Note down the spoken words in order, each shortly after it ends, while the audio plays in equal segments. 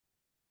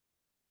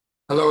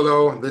Hello,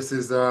 hello. This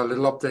is a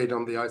little update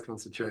on the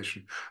Iceland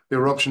situation. The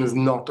eruption is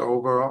not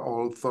over,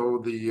 although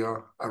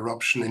the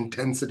eruption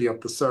intensity of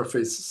the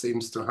surface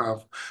seems to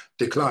have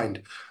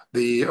declined.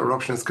 The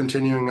eruption is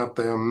continuing at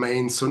the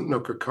main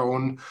Sundhnukur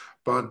cone,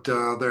 but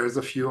there's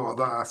a few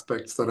other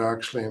aspects that are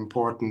actually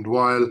important.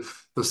 While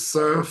the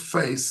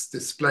surface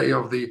display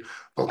of the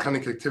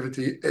volcanic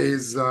activity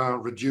is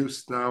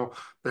reduced now,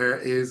 there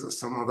is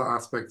some other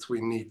aspects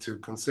we need to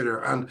consider.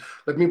 And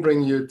let me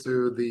bring you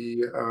to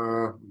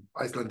the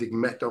Icelandic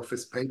Met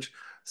Office page.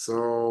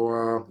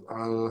 So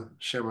I'll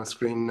share my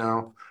screen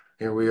now.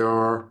 Here we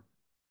are.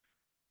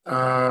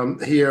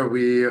 Here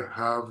we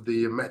have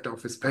the Met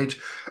Office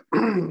page.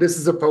 This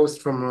is a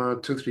post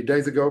from 2, 3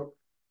 days ago,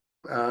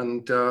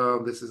 and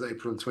this is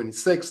April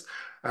 26th.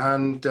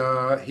 And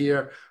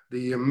here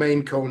the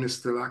main cone is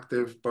still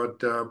active, but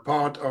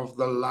part of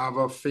the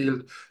lava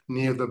field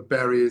near the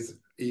berries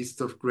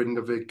east of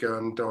Grindavik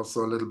and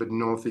also a little bit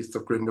northeast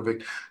of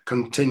Grindavik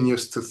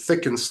continues to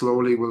thicken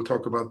slowly. We'll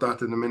talk about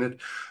that in a minute.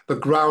 The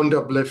ground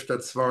uplift at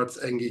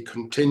Svartsengi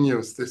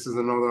continues. This is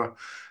another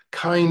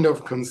kind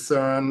of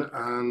concern,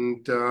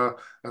 and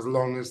as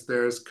long as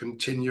there's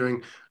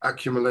continuing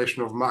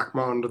accumulation of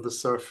magma under the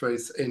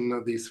surface in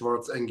the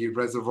Svartsengi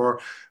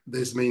reservoir,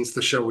 this means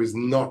the show is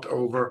not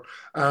over,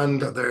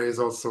 and there is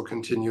also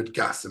continued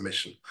gas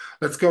emission.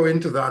 Let's go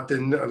into that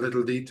in a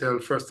little detail.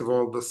 First of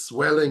all, the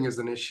swelling is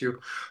an issue.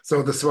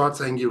 So the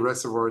Svartsengi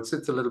reservoir, it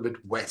sits a little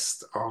bit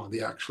west of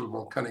the actual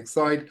volcanic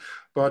site,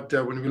 but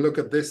when we look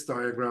at this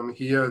diagram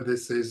here,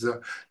 this is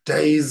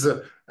days,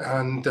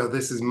 and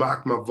this is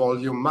magma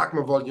volume.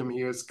 Magma volume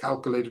here is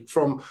calculated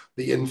from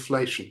the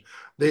inflation.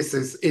 This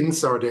is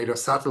INSAR data,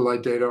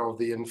 satellite data of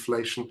the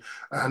inflation,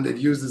 and it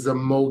uses a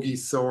MOGI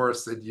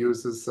source. It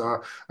uses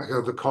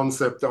the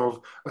concept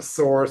of a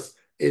source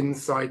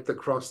inside the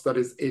crust that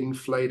is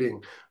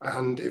inflating.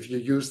 And if you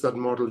use that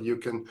model, you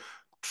can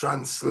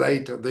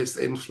translate this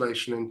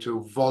inflation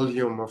into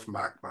volume of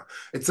magma.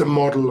 It's a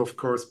model, of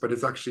course, but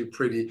it's actually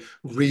pretty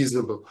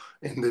reasonable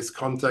in this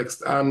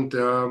context. And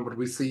what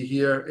we see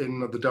here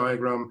in the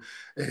diagram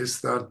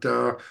is that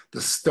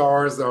the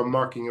stars are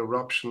marking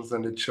eruptions,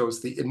 and it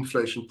shows the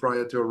inflation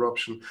prior to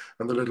eruption,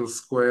 and the little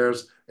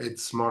squares,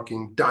 it's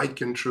marking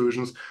dike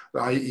intrusions,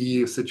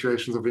 i.e.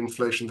 situations of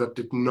inflation that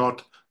did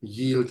not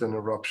yield an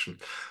eruption.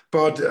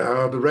 But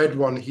the red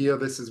one here,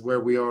 this is where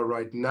we are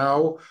right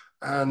now.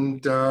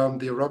 And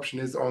the eruption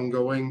is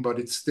ongoing, but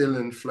it's still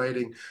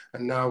inflating.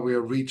 And now we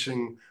are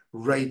reaching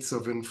rates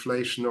of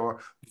inflation or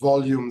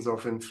volumes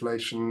of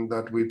inflation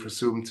that we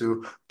presume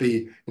to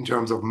be in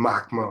terms of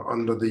magma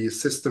under the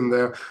system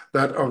there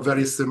that are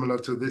very similar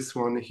to this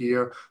one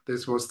here.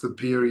 This was the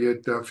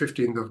period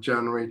 15th of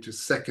January to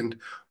 2nd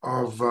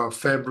of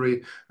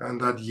February, and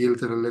that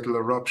yielded a little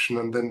eruption.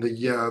 And then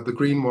the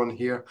green one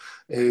here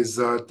is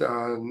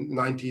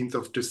 19th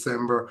of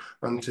December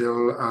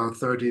until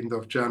 13th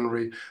of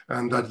January,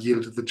 and that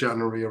yielded the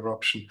January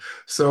eruption.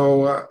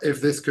 So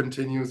if this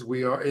continues,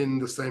 we are in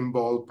the same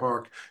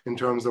ballpark in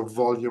terms of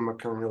volume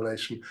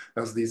accumulation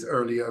as these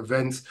earlier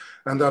events.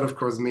 And that, of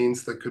course,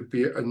 means there could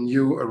be a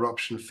new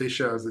eruption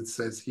fissure, as it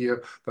says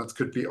here, that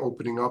could be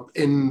opening up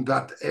in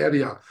that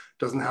area.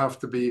 Doesn't have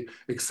to be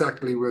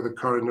exactly where the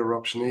current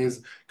eruption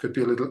is. Could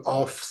be a little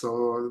off.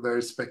 So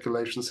there's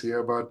speculations here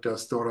about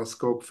Stora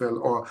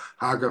Skogfell or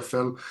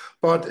Hagafell.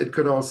 But it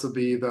could also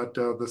be that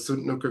the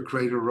Sundhnukur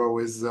crater row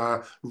is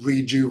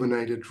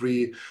rejuvenated,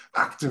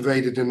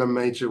 reactivated in a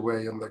major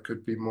way, and there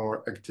could be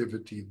more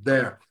activity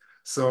there.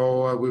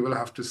 So we will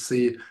have to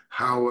see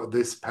how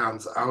this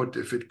pans out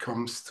if it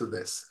comes to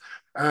this.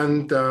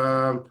 And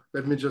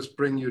let me just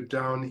bring you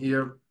down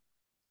here.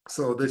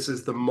 So this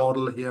is the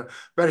model here,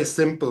 very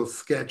simple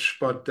sketch,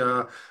 but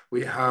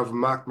we have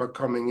magma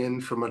coming in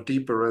from a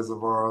deeper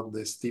reservoir.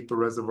 This deeper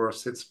reservoir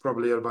sits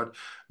probably at about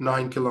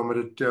 9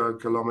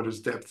 kilometers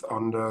depth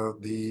under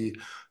the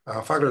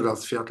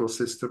Fagradalsfjall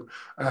system.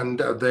 And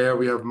there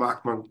we have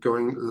magma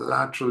going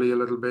laterally a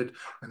little bit,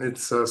 and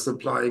it's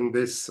supplying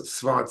this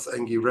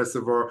Svartsengi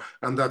reservoir,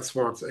 and that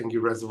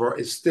Svartsengi reservoir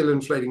is still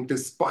inflating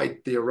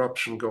despite the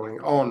eruption going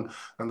on.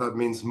 And that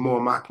means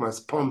more magma is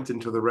pumped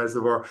into the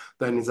reservoir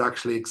than is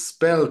actually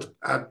expelled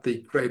at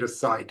the crater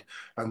site.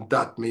 And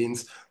that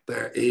means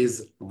there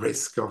is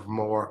risk of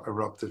more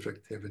eruptive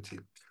activity.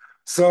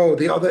 So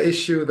the other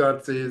issue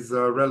that is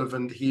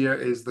relevant here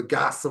is the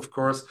gas, of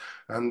course.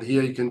 And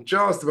here you can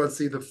just about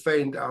see the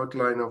faint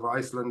outline of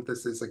Iceland.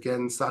 This is,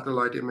 again,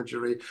 satellite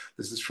imagery.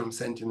 This is from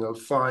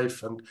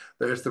Sentinel-5, and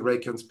there's the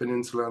Reykjanes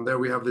Peninsula. And there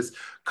we have this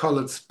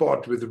colored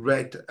spot with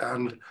red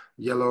and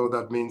yellow.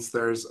 That means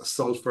there's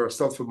sulfur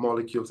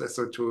molecules,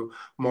 SO2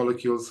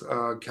 molecules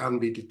can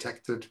be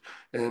detected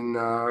in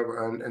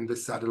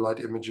this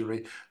satellite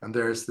imagery. And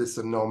there's this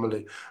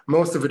anomaly.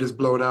 Most of it is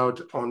blown out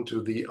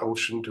onto the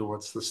ocean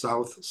towards the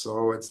south.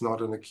 So it's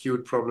not an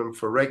acute problem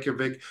for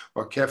Reykjavik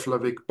or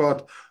Keflavik,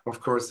 but of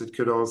course, it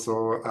could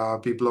also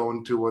be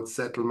blown towards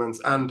settlements,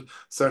 and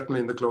certainly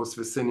in the close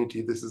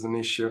vicinity, this is an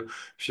issue.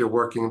 If you're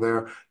working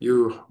there,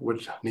 you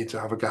would need to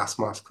have a gas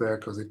mask there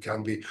because it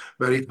can be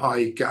very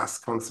high gas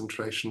concentration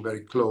infiltration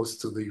very close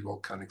to the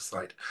volcanic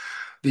site.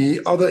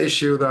 The other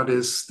issue that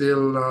is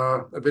still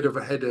a bit of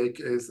a headache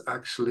is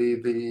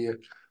actually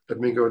let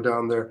me go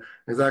down there,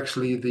 is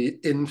actually the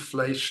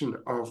inflation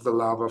of the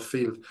lava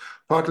field,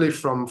 partly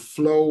from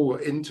flow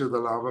into the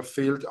lava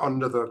field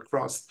under the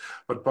crust,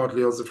 but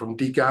partly also from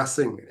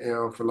degassing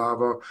of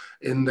lava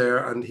in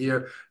there. And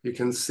here you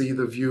can see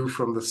the view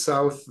from the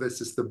south.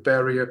 This is the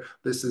barrier.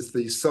 This is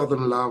the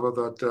southern lava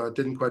that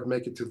didn't quite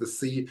make it to the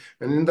sea.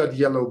 And in that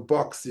yellow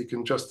box, you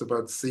can just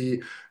about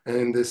see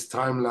in this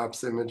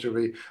time-lapse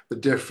imagery the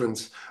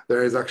difference.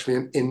 There is actually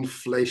an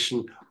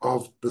inflation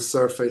of the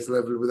surface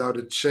level without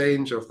a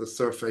change of the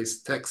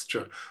surface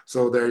texture.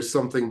 So there is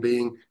something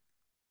being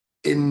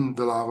in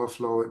the lava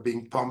flow,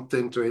 being pumped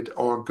into it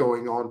or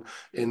going on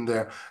in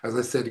there. As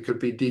I said, it could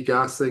be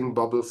degassing,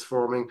 bubbles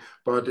forming,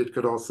 but it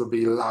could also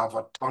be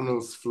lava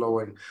tunnels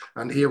flowing.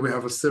 And here we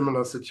have a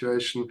similar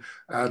situation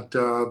at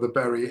the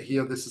barrier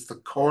here. This is the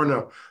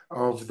corner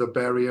of the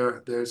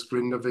barrier. There's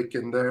Grindavik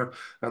in there.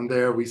 And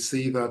there we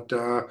see that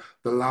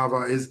the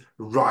lava is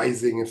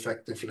rising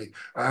effectively.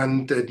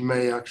 And it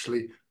may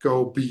actually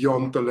go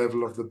beyond the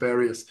level of the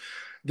barriers.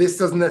 This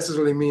doesn't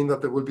necessarily mean that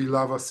there will be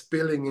lava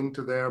spilling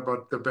into there,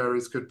 but the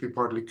barriers could be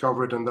partly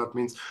covered, and that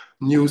means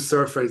new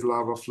surface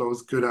lava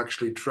flows could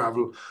actually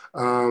travel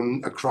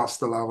across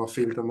the lava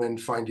field and then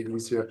find it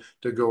easier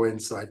to go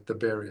inside the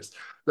barriers.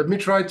 Let me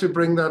try to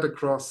bring that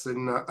across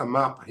in a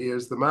map.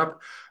 Here's the map,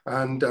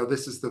 and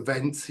this is the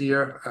vents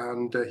here,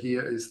 and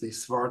here is the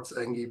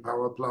Svartsengi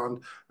power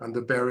plant and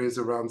the barriers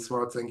around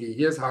Svartsengi.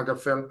 Here's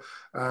Hagafell,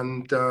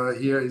 and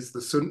here is the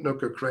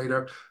Sundhnukur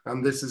crater,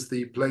 and this is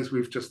the place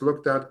we've just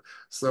looked at.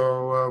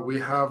 So we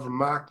have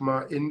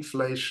magma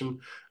inflation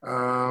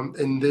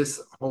in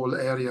this whole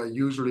area.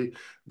 Usually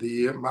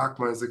the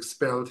magma is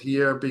expelled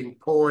here, being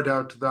poured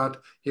out to that.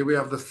 Here we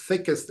have the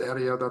thickest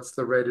area, that's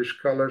the reddish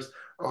colors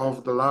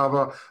of the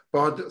lava,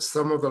 but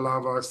some of the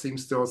lava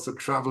seems to also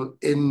travel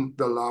in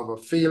the lava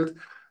field.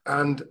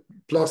 And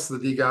plus the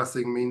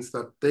degassing means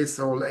that this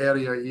whole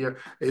area here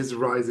is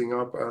rising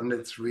up and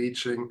it's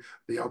reaching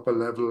the upper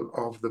level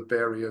of the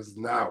barriers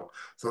now.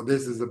 So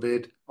this is a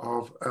bit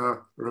of a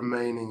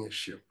remaining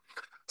issue.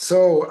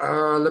 So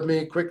let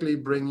me quickly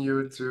bring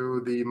you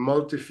to the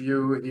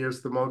multi-view.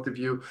 Here's the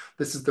multi-view.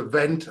 This is the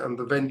vent, and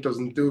the vent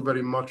doesn't do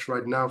very much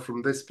right now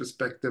from this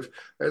perspective.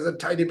 There's a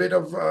tiny bit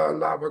of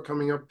lava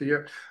coming up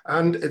here,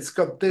 and it's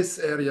got this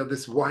area,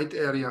 this white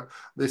area.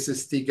 This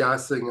is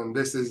degassing, and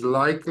this is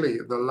likely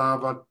the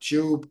lava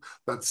tube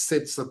that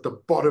sits at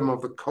the bottom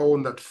of the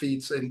cone that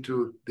feeds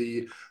into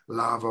the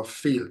lava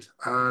field.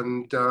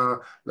 And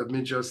let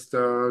me just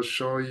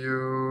show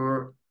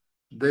you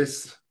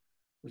this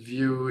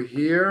view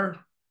here.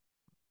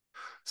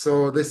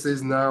 So this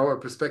is now a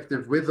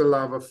perspective with the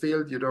lava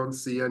field. You don't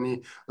see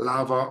any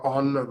lava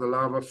on the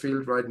lava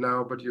field right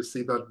now, but you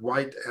see that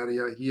white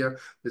area here.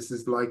 This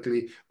is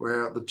likely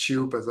where the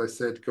tube, as I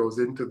said, goes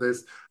into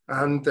this.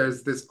 And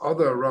there's this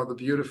other rather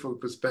beautiful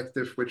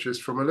perspective, which is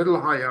from a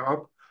little higher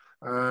up.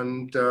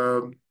 And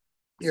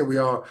here we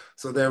are.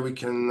 So there we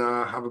can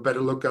have a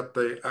better look at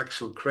the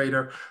actual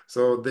crater.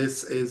 So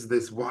this is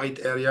this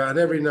white area, and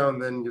every now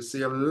and then you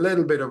see a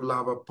little bit of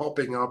lava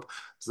popping up.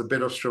 There's a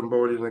bit of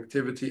Strombolian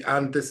activity,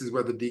 and this is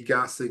where the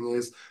degassing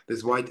is.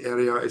 This white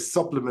area is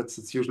supplements.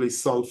 It's usually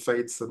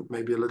sulfates and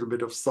maybe a little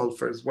bit of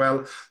sulfur as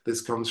well.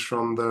 This comes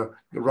from the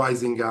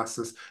rising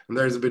gases, and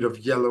there's a bit of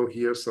yellow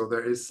here, so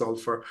there is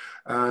sulfur.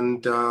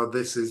 And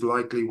this is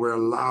likely where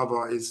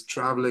lava is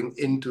traveling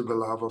into the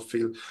lava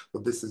field. So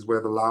this is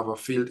where the lava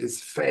field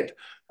is fed,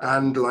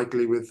 and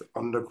likely with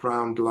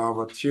underground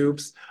lava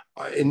tubes.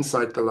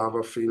 Inside the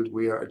lava field,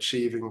 we are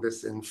achieving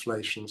this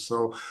inflation.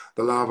 So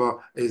the lava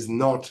is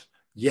not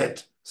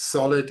yet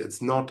solid,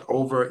 it's not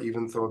over,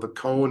 even though the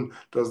cone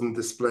doesn't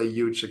display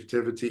huge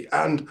activity.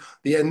 And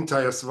the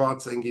entire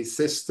Svartsengi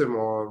system,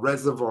 or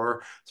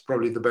reservoir, it's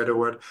probably the better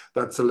word,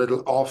 that's a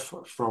little off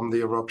from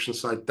the eruption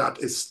site, that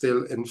is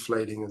still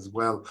inflating as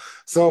well.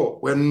 So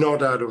we're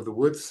not out of the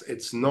woods,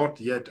 it's not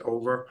yet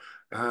over.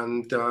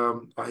 And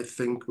I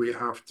think we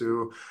have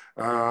to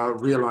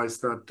realize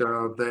that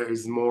there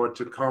is more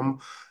to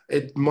come.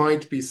 It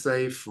might be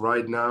safe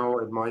right now,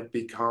 it might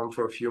be calm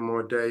for a few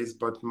more days,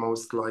 but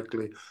most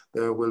likely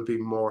there will be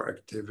more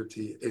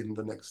activity in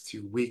the next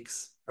few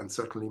weeks and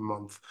certainly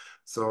month.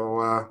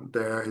 So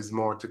there is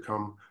more to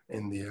come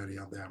in the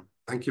area there.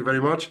 Thank you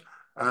very much,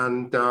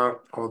 and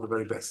all the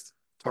very best.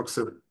 Talk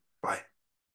soon. Bye.